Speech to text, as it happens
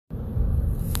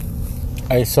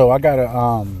Hey, so I got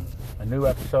a new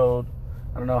episode.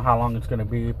 I don't know how long it's gonna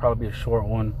be. Probably a short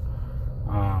one.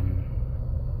 I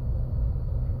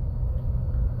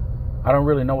don't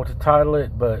really know what to title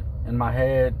it, but in my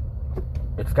head,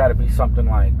 it's got to be something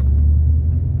like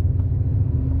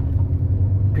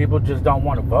people just don't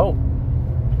want to vote,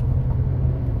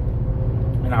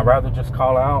 and I'd rather just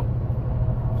call out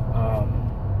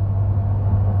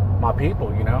my people.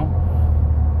 I'm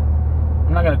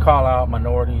not gonna call out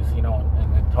minorities, in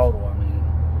total.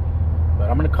 But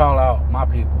I'm gonna call out my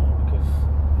people because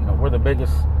we're the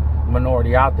biggest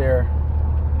minority out there.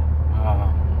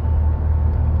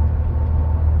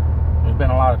 There's been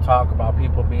a lot of talk about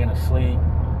people being asleep,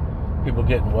 people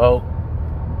getting woke.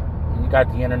 And you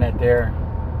got the internet there.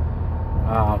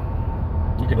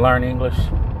 You can learn English.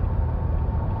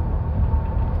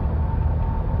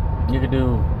 You can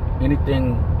do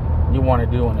anything you want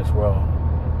to do in this world.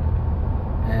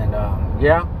 And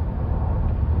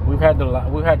we've had to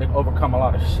overcome a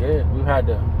lot of shit. We've had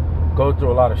to go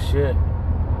through a lot of shit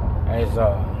as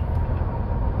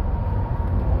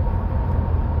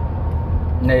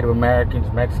Native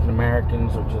Americans, Mexican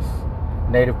Americans, or just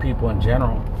Native people in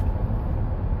general.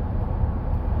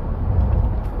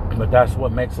 But that's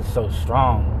what makes us so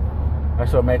strong.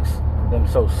 That's what makes them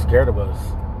so scared of us.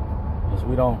 Is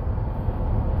we don't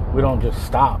just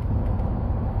stop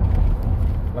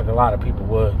like a lot of people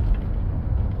would.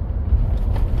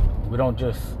 We don't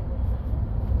just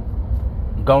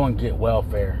go and get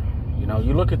welfare.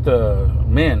 You look at the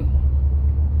men,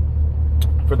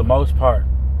 for the most part,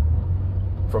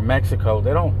 from Mexico,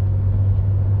 they don't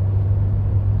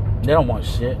want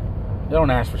shit. They don't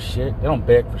ask for shit. They don't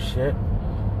beg for shit.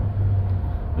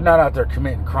 They're not out there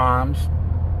committing crimes.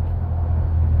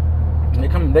 They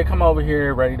come over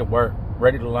here ready to work,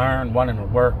 ready to learn, wanting to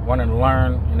work, wanting to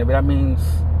learn. And if that means,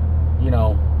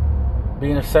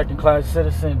 being a second-class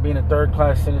citizen, being a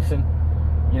third-class citizen,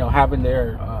 having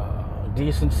their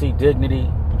decency, dignity,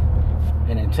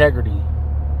 and integrity,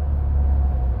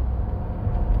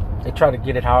 they try to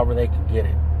get it however they can get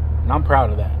it. And I'm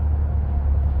proud of that.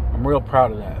 I'm real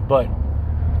proud of that. But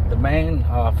the main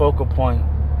focal point,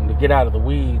 and to get out of the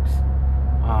weeds,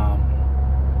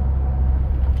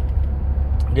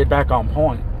 get back on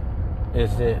point,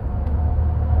 is that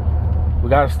we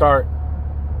got to start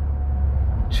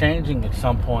changing at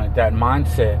some point that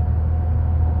mindset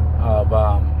of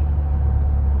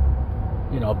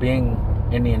being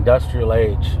in the industrial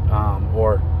age,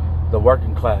 or the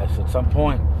working class. At some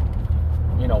point,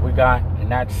 we got,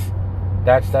 and that's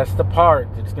the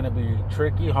part that's going to be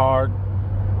tricky, hard,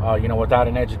 without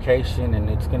an education, and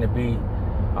it's going to be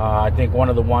I think one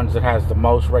of the ones that has the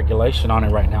most regulation on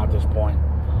it right now at this point.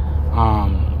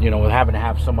 With having to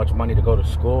have so much money to go to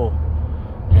school,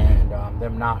 and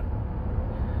them not,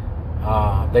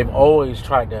 they've always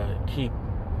tried to keep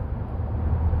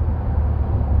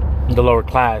the lower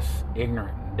class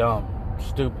ignorant, dumb,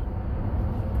 stupid.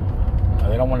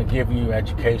 They don't want to give you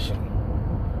education.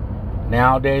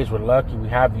 Nowadays, we're lucky. We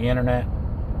have the internet.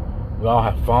 We all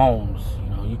have phones.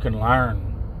 You can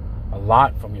learn a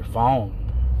lot from your phone.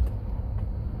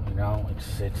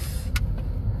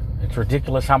 It's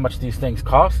ridiculous how much these things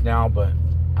cost now, but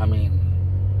I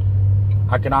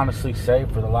can honestly say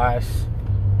for the last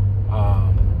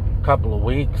couple of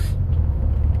weeks,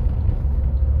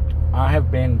 I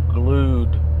have been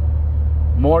glued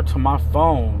more to my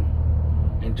phone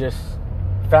and just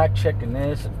fact checking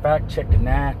this and fact checking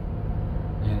that,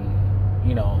 and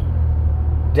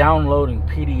downloading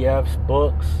PDFs,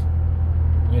 books,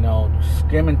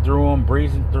 skimming through them,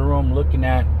 breezing through them, looking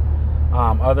at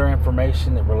other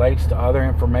information that relates to other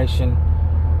information,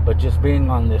 but just being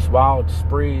on this wild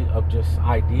spree of just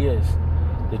ideas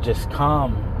that just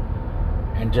come,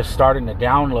 and just starting to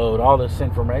download all this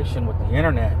information with the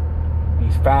internet,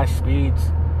 these fast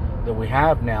speeds that we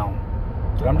have now,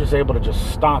 that I'm just able to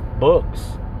just stock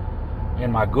books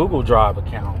in my Google Drive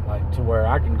account, to where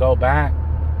I can go back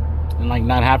and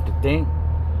not have to think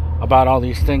about all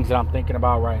these things that I'm thinking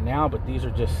about right now, but these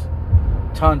are just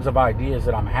tons of ideas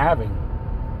that I'm having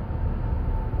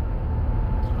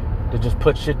to just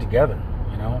put shit together,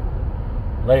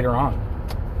 later on.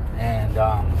 And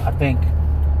I think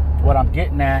what I'm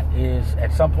getting at is,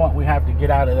 at some point we have to get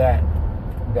out of that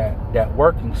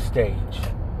working stage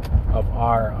of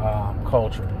our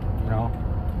culture.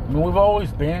 We've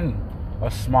always been a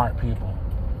smart people.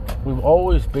 We've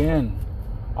always been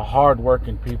a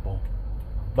hard-working people.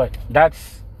 But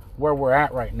that's where we're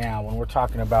at right now when we're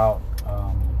talking about,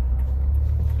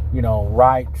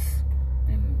 rights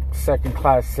and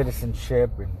second-class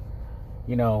citizenship. And,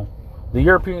 the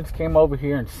Europeans came over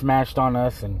here and smashed on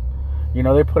us, and,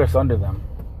 they put us under them.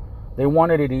 They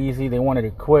wanted it easy. They wanted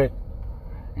it quick.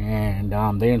 And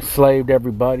they enslaved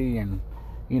everybody and,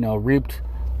 reaped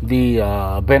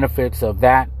the benefits of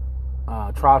that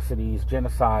atrocities,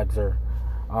 genocides, or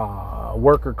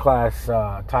worker class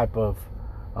type of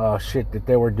shit that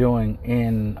they were doing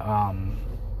in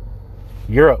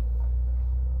Europe.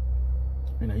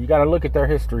 You got to look at their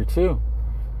history too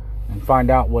and find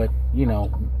out what,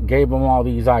 gave them all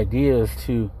these ideas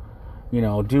to,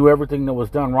 do everything that was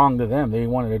done wrong to them. They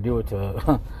wanted to do it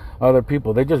to other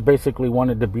people. They just basically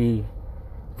wanted to be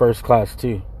first class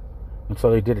too. And so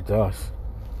they did it to us.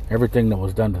 Everything that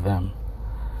was done to them.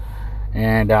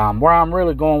 And where I'm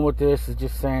really going with this is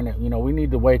just saying that, we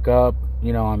need to wake up.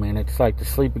 It's like the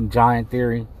sleeping giant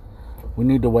theory. We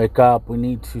need to wake up. We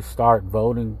need to start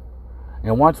voting.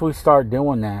 And once we start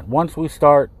doing that, once we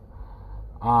start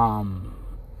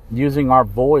using our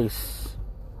voice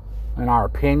and our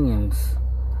opinions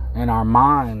and our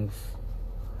minds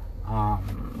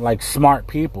like smart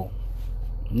people,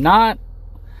 not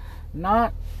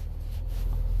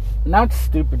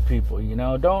stupid people,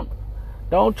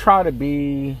 don't try to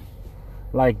be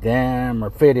like them or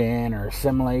fit in or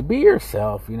assimilate. Be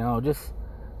yourself, just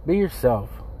be yourself.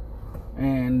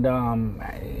 And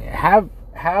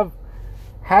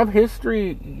have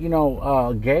history,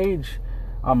 gauge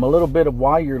a little bit of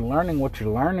why you're learning what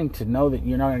you're learning, to know that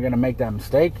you're not going to make that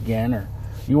mistake again, or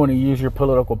you want to use your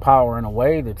political power in a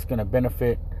way that's going to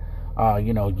benefit,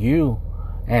 you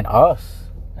and us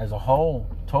as a whole,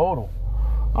 total.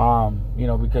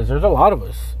 Because there's a lot of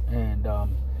us, and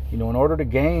in order to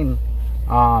gain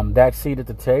that seat at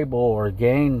the table or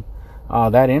gain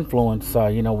that influence,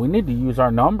 we need to use our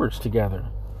numbers together.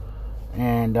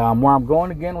 And where I'm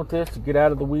going again with this, to get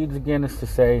out of the weeds again, is to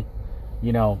say,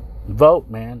 vote,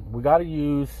 man. We got to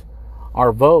use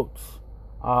our votes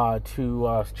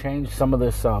to change some of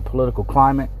this political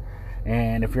climate.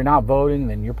 And if you're not voting,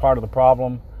 then you're part of the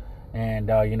problem. And,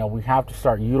 we have to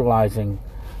start utilizing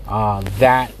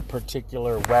that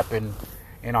particular weapon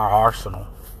in our arsenal.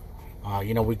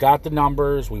 We got the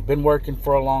numbers. We've been working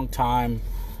for a long time.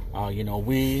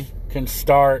 We can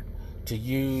start to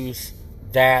use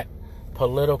that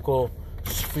political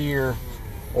sphere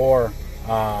or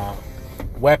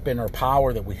weapon or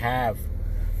power that we have.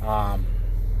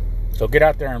 So get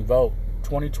out there and vote.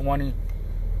 2020,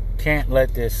 can't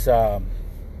let this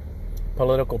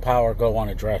political power go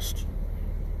unaddressed.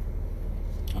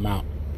 I'm out.